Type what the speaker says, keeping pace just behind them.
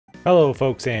Hello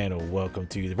folks and welcome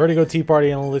to the Vertigo Tea Party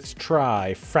and let's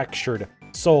try Fractured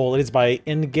Soul. It is by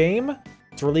Endgame.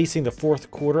 It's releasing the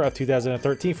fourth quarter of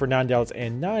 2013 for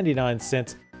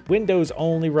 $9.99. Windows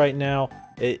only right now.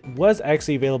 It was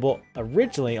actually available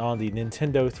originally on the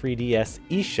Nintendo 3DS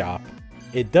eShop.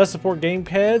 It does support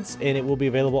gamepads and it will be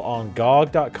available on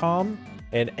GOG.com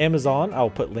and Amazon. I'll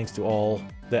put links to all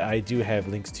that I do have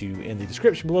links to in the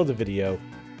description below the video.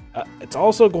 It's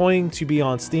also going to be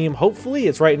on Steam. Hopefully,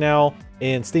 it's right now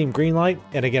in Steam Greenlight.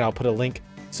 And again, I'll put a link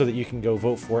so that you can go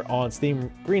vote for it on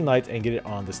Steam Greenlight and get it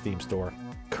on the Steam store.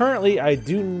 Currently, I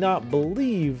do not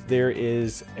believe there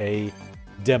is a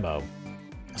demo.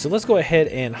 So let's go ahead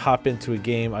and hop into a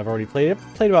game I've already played.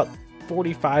 I've played about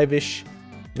 45-ish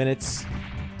minutes.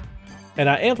 And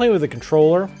I am playing with a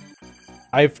controller.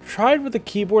 I've tried with the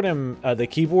keyboard and the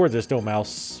keyboard. There's no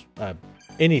mouse.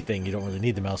 Anything. You don't really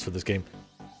need the mouse for this game.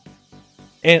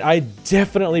 And I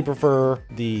definitely prefer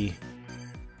the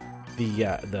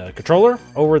controller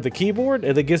over the keyboard.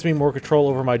 It gives me more control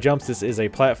over my jumps. This is a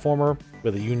platformer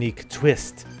with a unique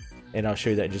twist, and I'll show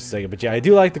you that in just a second. But yeah, I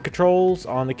do like the controls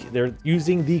on the. They're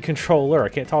using the controller. I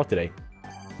can't talk today,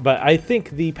 but I think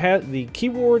the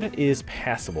keyboard is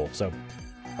passable. So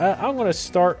I'm going to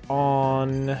start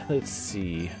on. Let's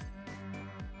see.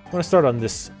 I'm going to start on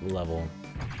this level.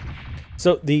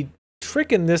 So the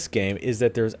trick in this game is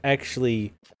that there's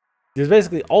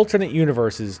basically alternate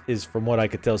universes, is from what I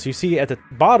could tell. So you see at the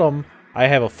bottom I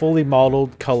have a fully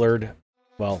modeled colored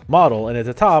model, and at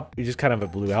the top you just kind of have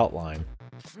a blue outline.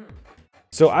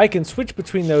 So I can switch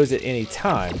between those at any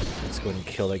time. Let's go ahead and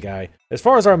kill that guy. As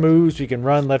far as our moves, we can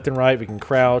run left and right, we can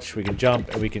crouch, we can jump,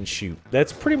 and we can shoot.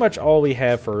 That's pretty much all we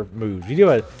have for moves. We do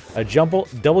a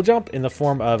double jump in the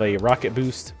form of a rocket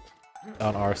boost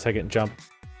on our second jump.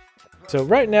 So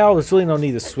right now, there's really no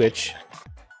need to switch.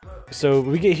 So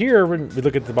we get here, when we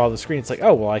look at the bottom of the screen, it's like,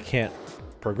 oh, well, I can't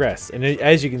progress. And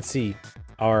as you can see,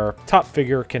 our top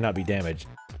figure cannot be damaged.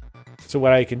 So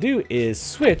what I can do is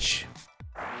switch.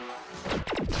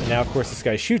 And now, of course, this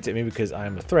guy shoots at me because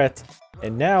I'm a threat.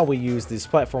 And now we use this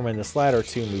platform and this ladder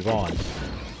to move on.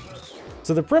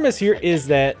 So the premise here is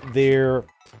that there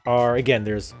are, again,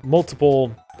 there's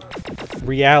multiple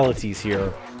realities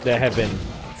here that have been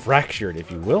fractured,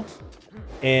 if you will.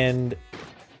 And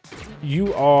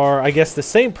you are, I guess, the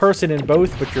same person in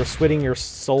both, but you're splitting your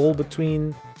soul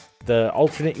between the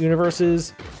alternate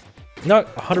universes.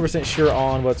 Not 100% sure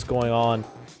on what's going on.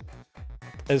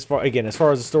 As far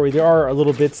as the story, there are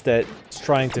little bits that's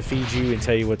trying to feed you and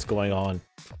tell you what's going on.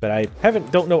 But I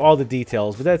don't know all the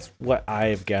details, but that's what I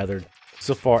have gathered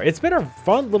so far. It's been a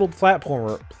fun little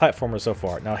platformer so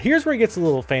far. Now, here's where it gets a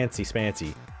little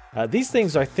fancy-smancy. These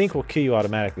things, I think, will kill you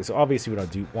automatically, so obviously we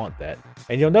don't want that.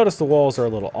 And you'll notice the walls are a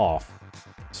little off.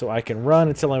 So I can run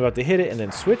until I'm about to hit it and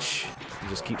then switch. You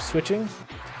just keep switching.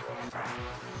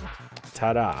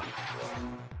 Ta-da.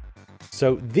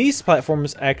 So these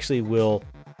platforms actually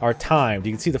are timed.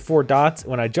 You can see the 4 dots.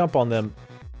 When I jump on them,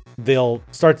 they'll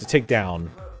start to tick down.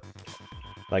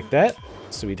 Like that.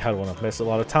 So we don't want to miss a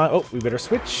lot of time. Oh, we better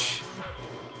switch.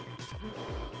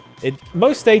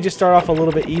 Most stages start off a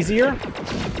little bit easier.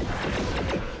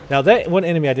 Now that one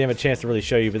enemy I didn't have a chance to really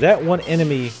show you, but that one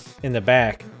enemy in the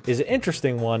back is an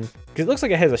interesting one because it looks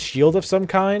like it has a shield of some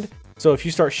kind. So if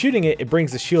you start shooting it, it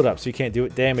brings the shield up so you can't do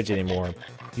it damage anymore.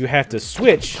 You have to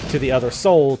switch to the other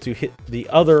soul to hit the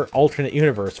other alternate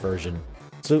universe version.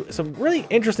 So some really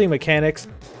interesting mechanics.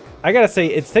 I gotta say,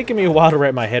 it's taken me a while to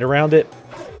wrap my head around it.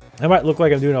 I might look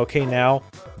like I'm doing okay now,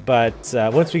 but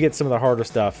once we get some of the harder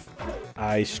stuff,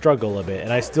 I struggle a bit,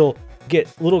 and I still get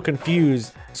a little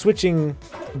confused. Switching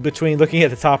between looking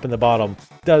at the top and the bottom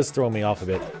does throw me off a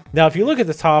bit. Now, if you look at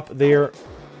the top there,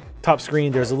 top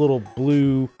screen, there's a little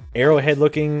blue arrowhead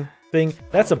looking thing.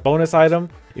 That's a bonus item.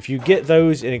 If you get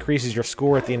those, it increases your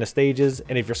score at the end of stages,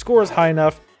 and if your score is high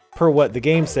enough, per what the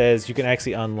game says, you can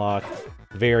actually unlock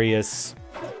various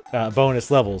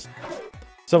bonus levels.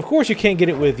 So, of course, you can't get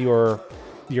it with your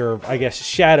I guess,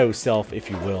 shadow self, if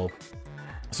you will.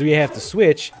 So you have to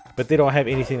switch, but they don't have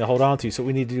anything to hold on to. So what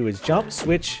we need to do is jump,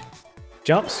 switch,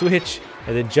 and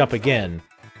then jump again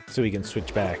so we can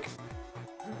switch back.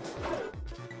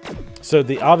 So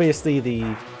obviously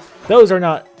those are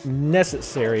not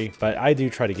necessary, but I do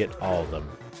try to get all of them.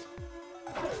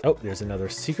 Oh, there's another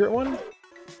secret one.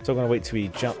 So I'm going to wait till we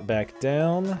jump back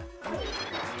down.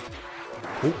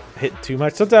 Oop, hit too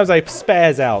much. Sometimes I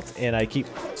spaz out and I keep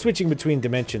switching between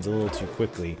dimensions a little too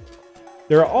quickly.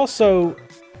 There are also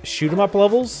shoot 'em up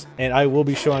levels, and I will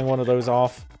be showing one of those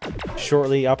off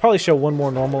shortly. I'll probably show one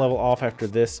more normal level off after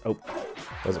this. Oh,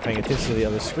 wasn't paying attention to the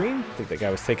other screen. I think that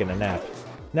guy was taking a nap.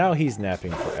 Now he's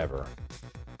napping forever.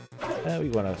 We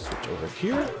want to switch over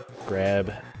here.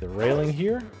 Grab the railing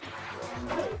here.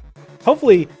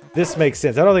 Hopefully this makes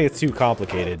sense. I don't think it's too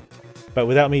complicated. But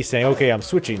without me saying, okay, I'm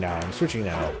switching now. I'm switching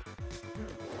now.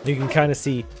 You can kind of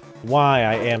see why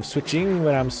I am switching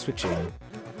when I'm switching.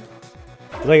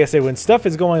 Like I said, when stuff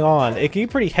is going on, it can be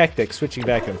pretty hectic switching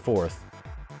back and forth.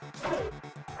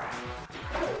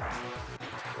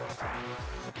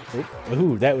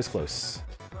 Ooh, that was close.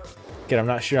 Again, I'm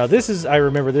not sure. Now, this is, I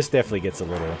remember this definitely gets a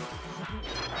little...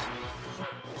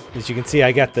 As you can see,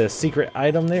 I got the secret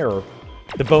item there, or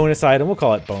the bonus item. We'll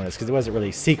call it bonus, because it wasn't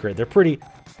really secret. They're pretty...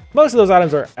 Most of those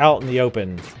items are out in the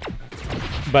open,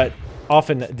 but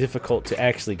often difficult to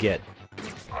actually get,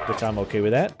 which I'm okay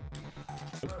with that.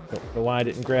 Don't know why I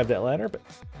didn't grab that ladder, but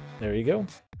there you go.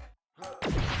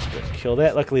 Kill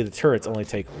that. Luckily, the turrets only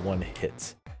take one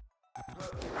hit.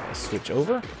 Switch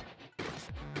over.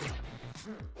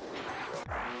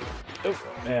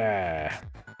 Oh,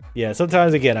 yeah,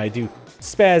 sometimes, again, I do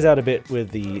spaz out a bit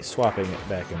with the swapping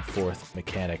back and forth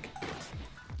mechanic.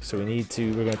 So we're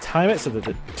going to time it so that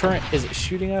the turret isn't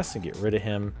shooting us and get rid of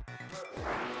him.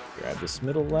 Grab this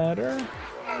middle ladder.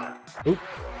 Oop.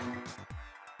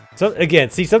 So again,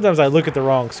 see, sometimes I look at the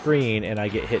wrong screen and I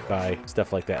get hit by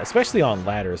stuff like that, especially on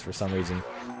ladders for some reason.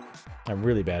 I'm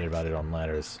really bad about it on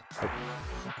ladders. Oh.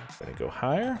 Gonna go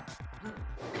higher.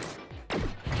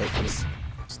 Take this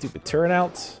stupid turret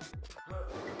out.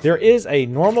 There is a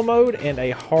normal mode and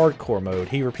a hardcore mode.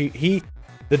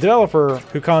 The developer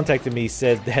who contacted me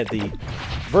said that the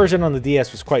version on the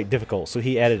DS was quite difficult, so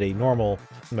he added a normal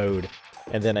mode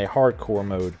and then a hardcore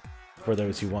mode for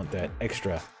those who want that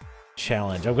extra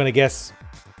challenge. I'm going to guess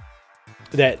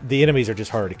that the enemies are just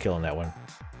harder to kill in that one.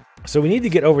 So we need to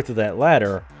get over to that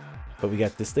ladder, but we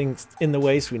got this thing in the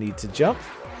way, so we need to jump.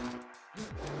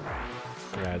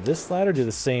 Grab this ladder, do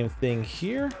the same thing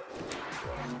here.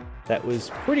 That was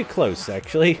pretty close,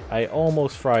 actually. I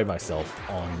almost fried myself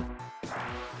on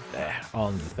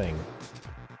the thing.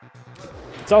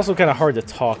 It's also kind of hard to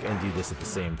talk and do this at the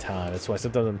same time. That's why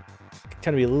sometimes I'm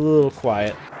kind of be a little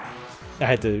quiet. I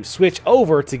had to switch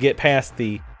over to get past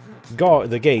the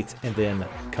gate and then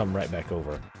come right back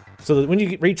over. So that when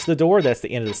you reach the door, that's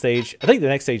the end of the stage. I think the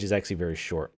next stage is actually very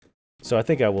short. So I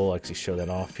think I will actually show that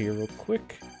off here real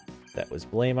quick. That was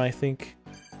Blame, I think.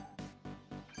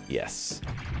 Yes.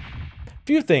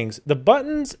 Few things. The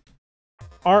buttons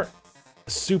aren't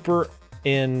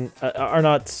are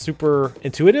not super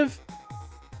intuitive.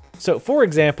 So, for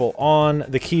example, on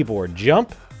the keyboard,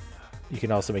 jump. You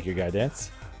can also make your guy dance.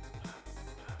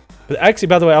 But actually,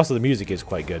 by the way, also the music is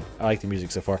quite good. I like the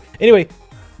music so far. Anyway,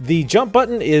 the jump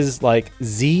button is like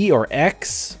Z or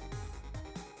X.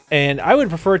 And I would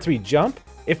prefer it to be jump.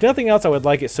 If nothing else, I would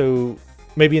like it so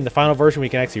maybe in the final version we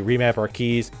can actually remap our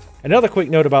keys. Another quick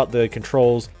note about the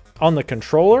controls. On the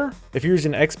controller, if you're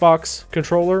using an Xbox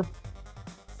controller,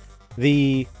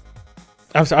 I'm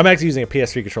actually using a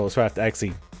PS3 controller, so I have to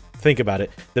actually think about it.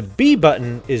 The B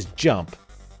button is jump,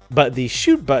 but the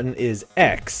shoot button is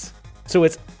X. So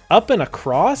it's up and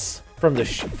across from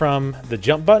the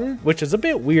jump button, which is a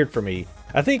bit weird for me.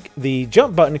 I think the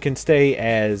jump button can stay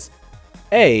as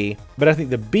A, but I think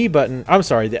the B button, I'm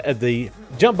sorry, the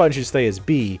jump button should stay as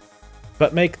B,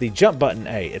 but make the jump button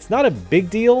A. It's not a big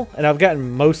deal, and I've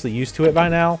gotten mostly used to it by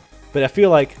now, but I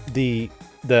feel like the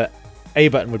A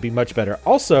button would be much better.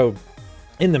 Also,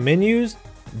 in the menus,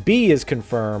 B is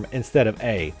confirm instead of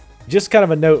A. Just kind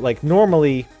of a note, like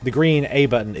normally the green A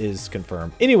button is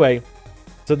confirmed. Anyway,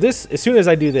 so this, as soon as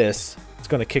I do this, it's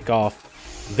going to kick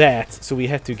off that, so we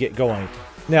have to get going.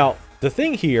 Now, the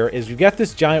thing here is we've got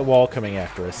this giant wall coming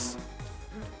after us,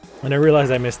 and I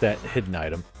realized I missed that hidden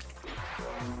item.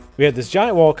 We have this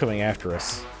giant wall coming after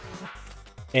us.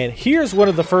 And here's one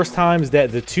of the first times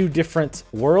that the two different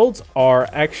worlds are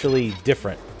actually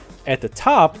different. At the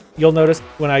top, you'll notice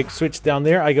when I switch down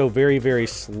there, I go very, very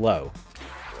slow.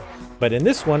 But in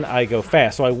this one, I go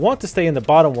fast. So I want to stay in the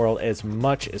bottom world as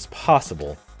much as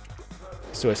possible.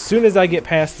 So as soon as I get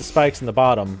past the spikes in the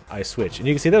bottom, I switch. And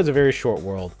you can see that was a very short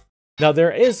world. Now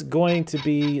there is going to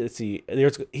be, let's see,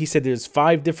 he said there's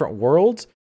 5 different worlds,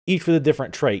 each with a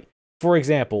different trait. For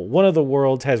example, one of the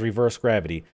worlds has reverse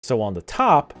gravity. So on the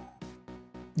top,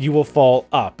 you will fall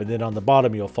up, and then on the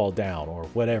bottom, you'll fall down, or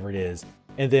whatever it is.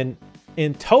 And then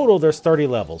in total, there's 30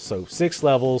 levels. So 6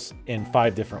 levels in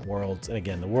 5 different worlds. And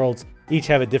again, the worlds each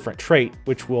have a different trait,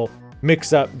 which will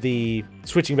mix up the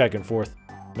switching back and forth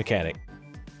mechanic.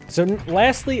 So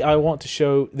lastly, I want to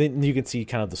show, then you can see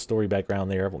kind of the story background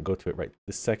there. I won't go to it right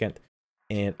this second.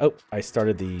 And, oh, I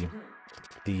started the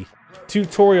the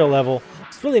tutorial level.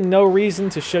 There's really no reason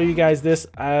to show you guys this.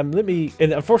 And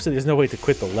unfortunately there's no way to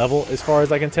quit the level as far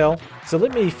as I can tell. So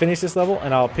let me finish this level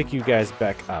and I'll pick you guys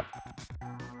back up.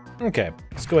 Okay,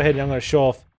 let's go ahead and I'm going to show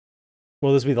off.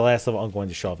 Well, this will be the last level I'm going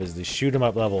to show off, is the shoot 'em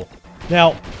up level.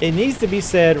 Now, it needs to be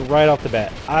said right off the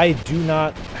bat, I do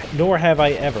not, nor have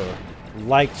I ever,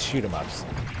 liked shoot 'em ups.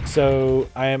 So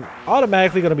I am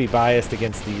automatically going to be biased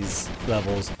against these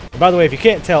levels. And by the way, if you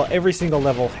can't tell, every single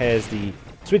level has the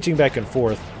switching back and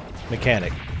forth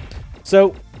mechanic.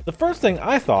 So the first thing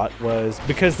I thought was,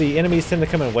 because the enemies tend to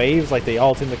come in waves, like they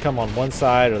all tend to come on one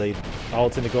side or they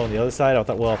all tend to go on the other side, I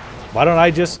thought, well, why don't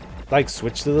I just like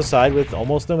switch to the side with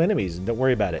almost no enemies and don't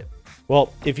worry about it.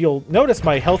 Well, if you'll notice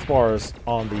my health bars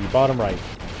on the bottom right,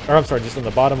 or I'm sorry, just on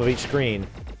the bottom of each screen,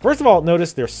 first of all,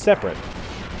 notice they're separate.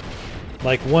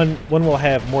 Like one will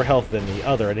have more health than the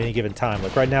other at any given time.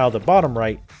 Like right now, the bottom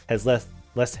right has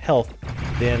less health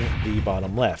than the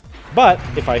bottom left. But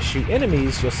if I shoot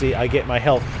enemies, you'll see I get my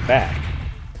health back.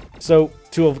 So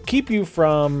to keep you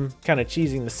from kind of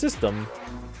cheesing the system,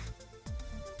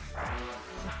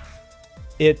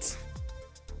 I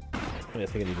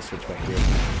think I need to switch back here.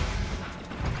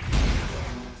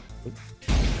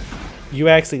 You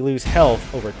actually lose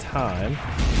health over time,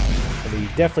 and we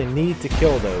definitely need to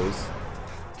kill those.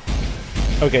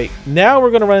 Okay, now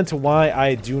we're going to run into why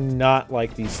I do not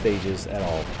like these stages at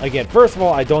all. Again, first of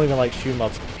all, I don't even like shoot 'em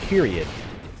ups, period.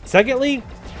 Secondly,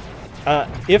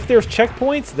 if there's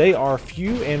checkpoints, they are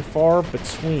few and far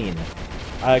between.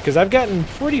 Because I've gotten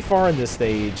pretty far in this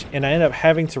stage, and I end up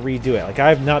having to redo it. Like, I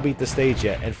have not beat the stage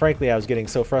yet, and frankly, I was getting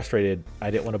so frustrated, I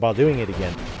didn't want to bother doing it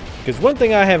again. Because one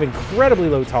thing I have incredibly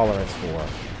low tolerance for,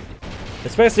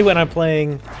 especially when I'm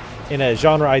playing in a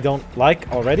genre I don't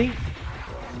like already,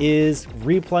 is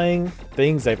replaying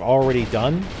things I've already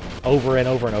done over and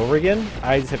over and over again.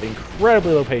 I just have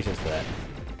incredibly low patience for that.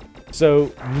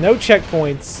 So, no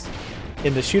checkpoints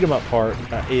in the shoot 'em up part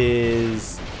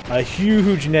is a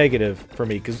huge negative for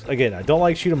me, because again, I don't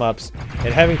like shoot 'em ups,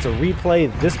 and having to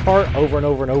replay this part over and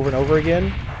over and over and over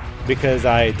again because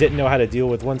I didn't know how to deal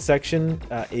with one section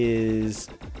is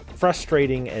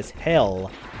frustrating as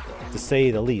hell, to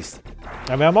say the least.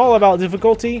 I mean, I'm all about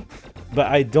difficulty, but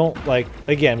I don't like,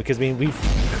 again, because I mean, we've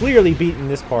clearly beaten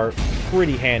this part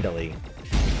pretty handily.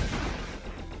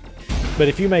 But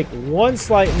if you make one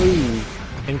slight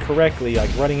move incorrectly,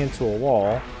 like running into a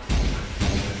wall,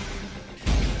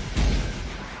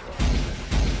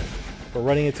 or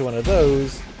running into one of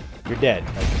those, you're dead,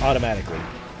 like automatically.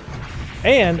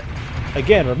 And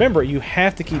again, remember, you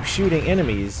have to keep shooting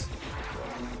enemies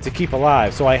to keep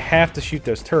alive. So I have to shoot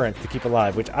those turrets to keep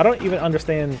alive, which I don't even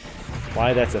understand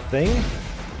why that's a thing.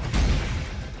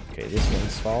 Okay, this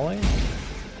one's falling.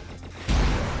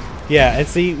 Yeah, and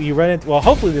see, you run into, well,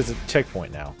 hopefully there's a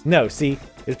checkpoint now. No, see,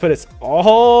 it's put us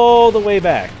all the way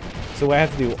back. So I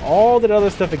have to do all that other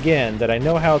stuff again that I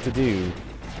know how to do.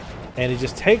 And it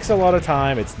just takes a lot of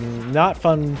time. It's not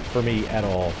fun for me at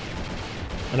all.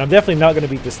 And I'm definitely not going to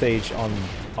beat the stage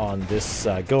on this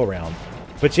go-around.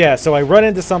 But yeah, so I run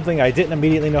into something, I didn't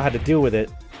immediately know how to deal with it,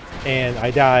 and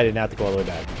I died and now I have to go all the way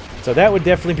back. So that would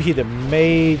definitely be the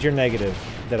major negative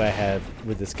that I have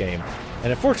with this game.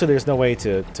 And unfortunately, there's no way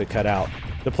to cut out.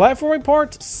 The platforming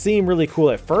parts seem really cool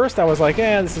at first. I was like,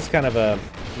 this is kind of a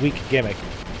weak gimmick.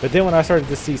 But then when I started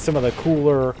to see some of the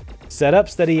cooler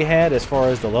setups that he had as far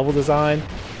as the level design,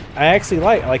 I actually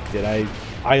liked it.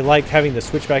 I liked having to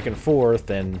switch back and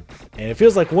forth, and it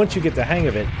feels like once you get the hang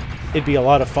of it, it'd be a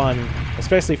lot of fun,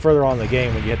 especially further on in the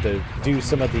game when you have to do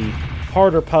some of the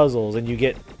harder puzzles and you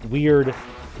get weird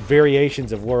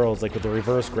variations of worlds, like with the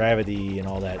reverse gravity and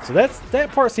all that. So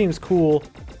that part seems cool.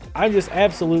 I'm just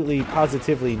absolutely,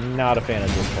 positively not a fan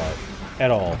of this part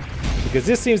at all, because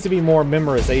this seems to be more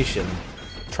memorization,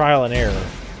 trial and error.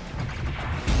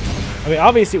 I mean,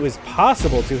 obviously it was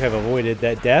possible to have avoided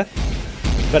that death,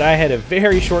 but I had a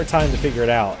very short time to figure it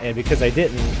out, and because I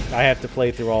didn't, I have to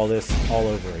play through all this all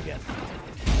over again.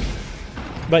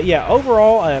 But yeah,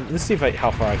 overall, let's see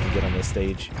how far I can get on this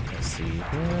stage. Let's see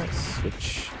here,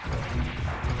 switch.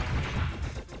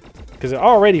 Because I've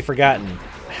already forgotten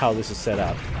how this is set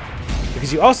up.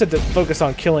 Because you also have to focus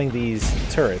on killing these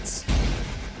turrets.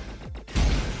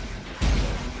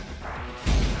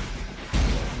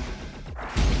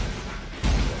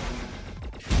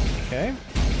 Okay.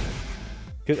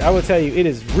 Because I will tell you, it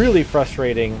is really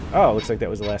frustrating. Oh, looks like that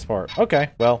was the last part. Okay,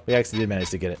 well, we actually did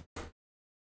manage to get it.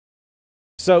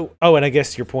 So, oh, and I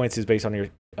guess your points is based on your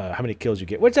how many kills you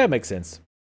get, which that makes sense.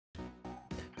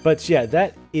 But yeah,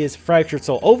 that is Fractured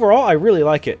Soul. Overall, I really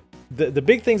like it. The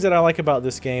big things that I like about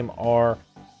this game are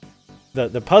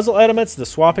the puzzle elements, the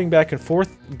swapping back and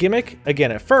forth gimmick.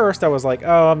 Again, at first I was like,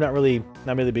 oh, I'm not really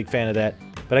a big fan of that.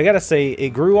 But I gotta say, it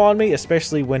grew on me,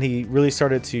 especially when he really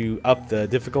started to up the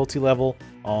difficulty level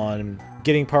on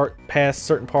getting past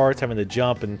certain parts, having to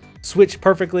jump and switch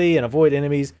perfectly and avoid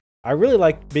enemies. I really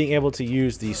like being able to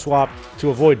use the swap to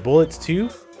avoid bullets too.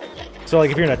 So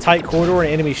like if you're in a tight corridor and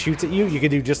an enemy shoots at you, you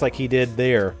can do just like he did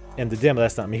there in the demo.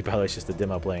 That's not me, by the way, it's just the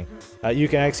demo playing. You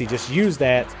can actually just use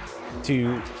that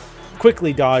to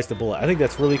quickly dodge the bullet. I think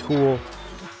that's really cool.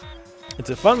 It's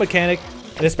a fun mechanic,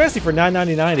 and especially for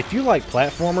 $9.99, if you like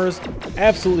platformers,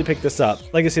 absolutely pick this up.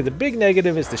 Like I said, the big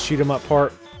negative is the shoot 'em up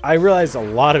part. I realize a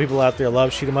lot of people out there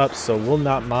love shoot 'em ups, so will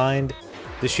not mind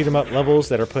the shoot 'em up levels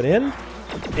that are put in.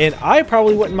 And I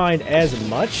probably wouldn't mind as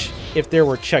much if there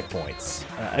were checkpoints.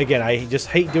 Again, I just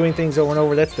hate doing things over and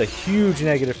over. That's the huge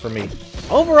negative for me.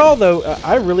 Overall, though,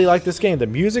 I really like this game. The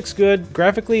music's good.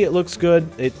 Graphically, it looks good.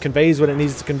 It conveys what it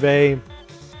needs to convey.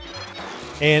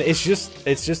 And it's just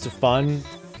a fun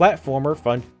platformer,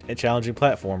 fun and challenging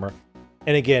platformer.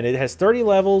 And again, it has 30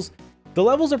 levels. The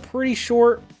levels are pretty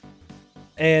short.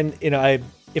 And, you know,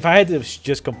 if I had to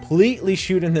just completely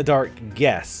shoot in the dark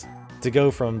guess to go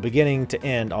from beginning to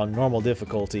end on normal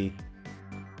difficulty,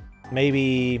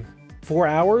 maybe 4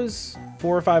 hours,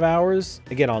 4 or 5 hours,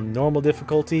 again on normal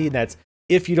difficulty. And that's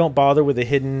if you don't bother with the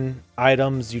hidden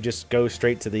items, you just go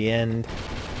straight to the end.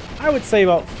 I would say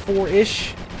about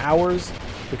 4-ish hours,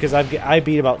 because I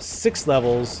beat about 6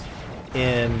 levels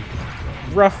in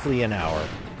roughly an hour.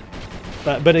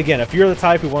 But again, if you're the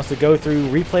type who wants to go through,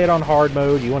 replay it on hard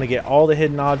mode, you want to get all the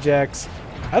hidden objects,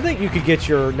 I think you could get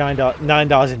your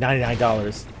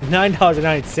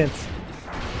 $9.90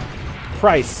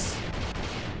 price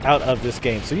out of this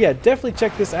game. So yeah, definitely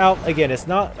check this out. Again, it's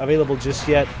not available just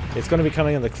yet. It's going to be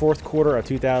coming in the 4th quarter of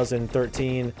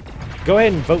 2013. Go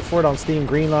ahead and vote for it on Steam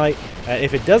Greenlight.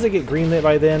 If it doesn't get greenlit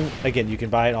by then, again, you can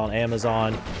buy it on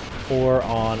Amazon or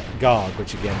on GOG,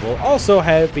 which again will also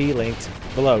be linked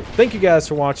below. Thank you guys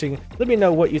for watching. Let me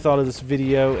know what you thought of this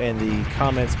video in the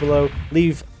comments below.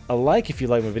 Leave a like if you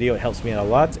like my video. It helps me out a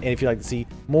lot. And if you'd like to see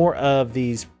more of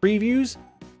these previews,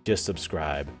 just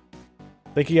subscribe.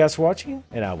 Thank you guys for watching,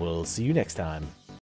 and I will see you next time.